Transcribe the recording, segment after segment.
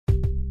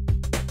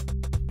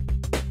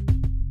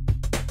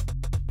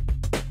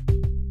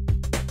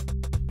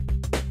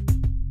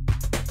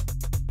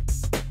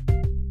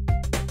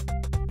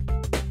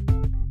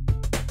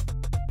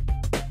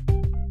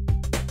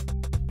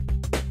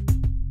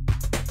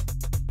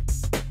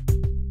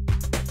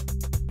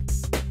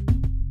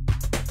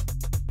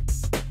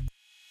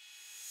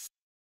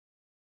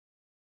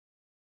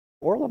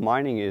Orla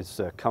Mining is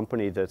a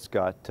company that's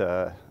got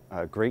a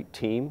great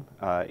team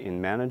in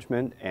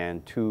management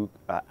and two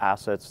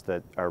assets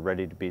that are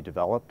ready to be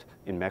developed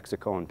in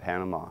Mexico and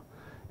Panama.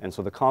 And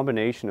so the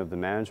combination of the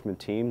management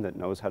team that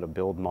knows how to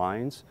build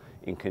mines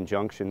in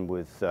conjunction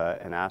with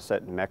an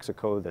asset in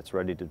Mexico that's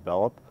ready to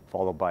develop,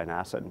 followed by an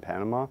asset in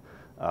Panama,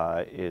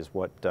 is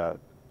what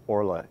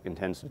Orla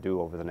intends to do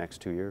over the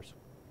next 2 years.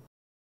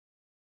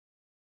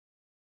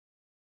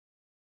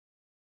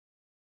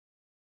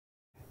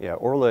 Yeah,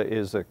 Orla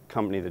is a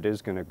company that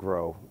is going to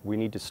grow. We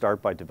need to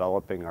start by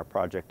developing our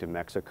project in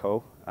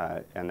Mexico,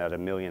 and at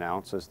 1 million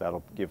ounces,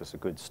 that'll give us a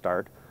good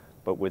start.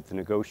 But with the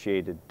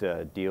negotiated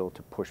deal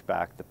to push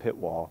back the pit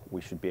wall, we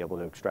should be able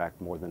to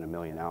extract more than 1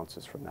 million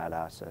ounces from that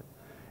asset.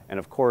 And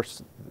of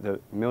course, the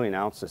 1 million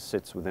ounces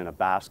sits within a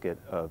basket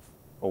of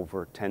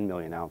over 10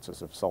 million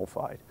ounces of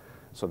sulfide.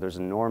 So there's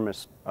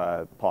enormous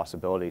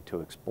possibility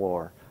to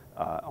explore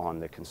on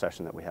the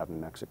concession that we have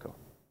in Mexico.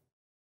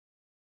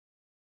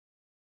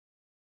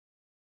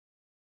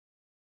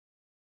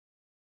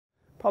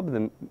 Probably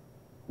the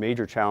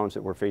major challenge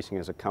that we're facing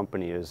as a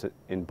company is that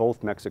in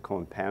both Mexico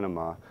and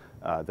Panama,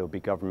 there'll be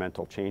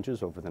governmental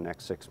changes over the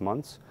next 6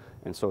 months.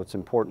 And so it's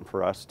important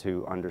for us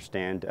to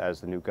understand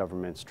as the new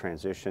governments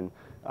transition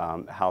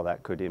how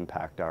that could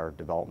impact our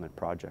development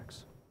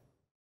projects.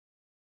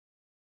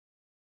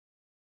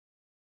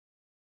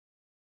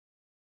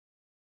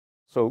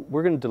 So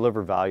we're going to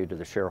deliver value to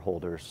the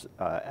shareholders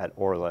at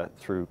Orla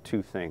through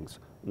two things.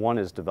 One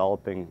is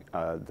developing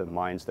the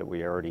mines that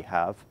we already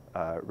have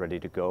ready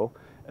to go,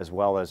 as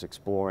well as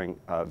exploring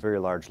very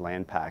large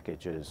land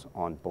packages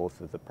on both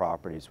of the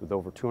properties. With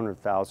over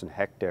 200,000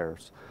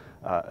 hectares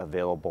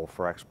available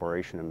for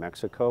exploration in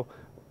Mexico,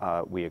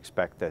 we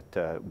expect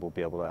that we'll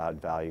be able to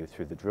add value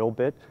through the drill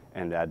bit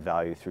and add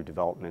value through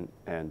development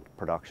and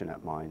production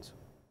at mines.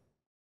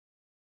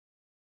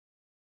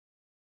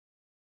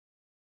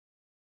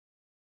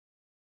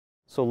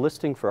 So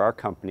listing for our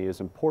company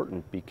is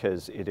important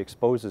because it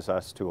exposes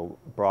us to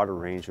a broader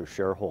range of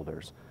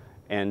shareholders.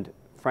 And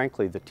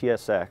frankly, the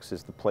TSX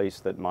is the place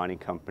that mining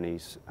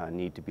companies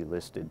need to be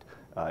listed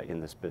in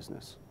this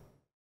business.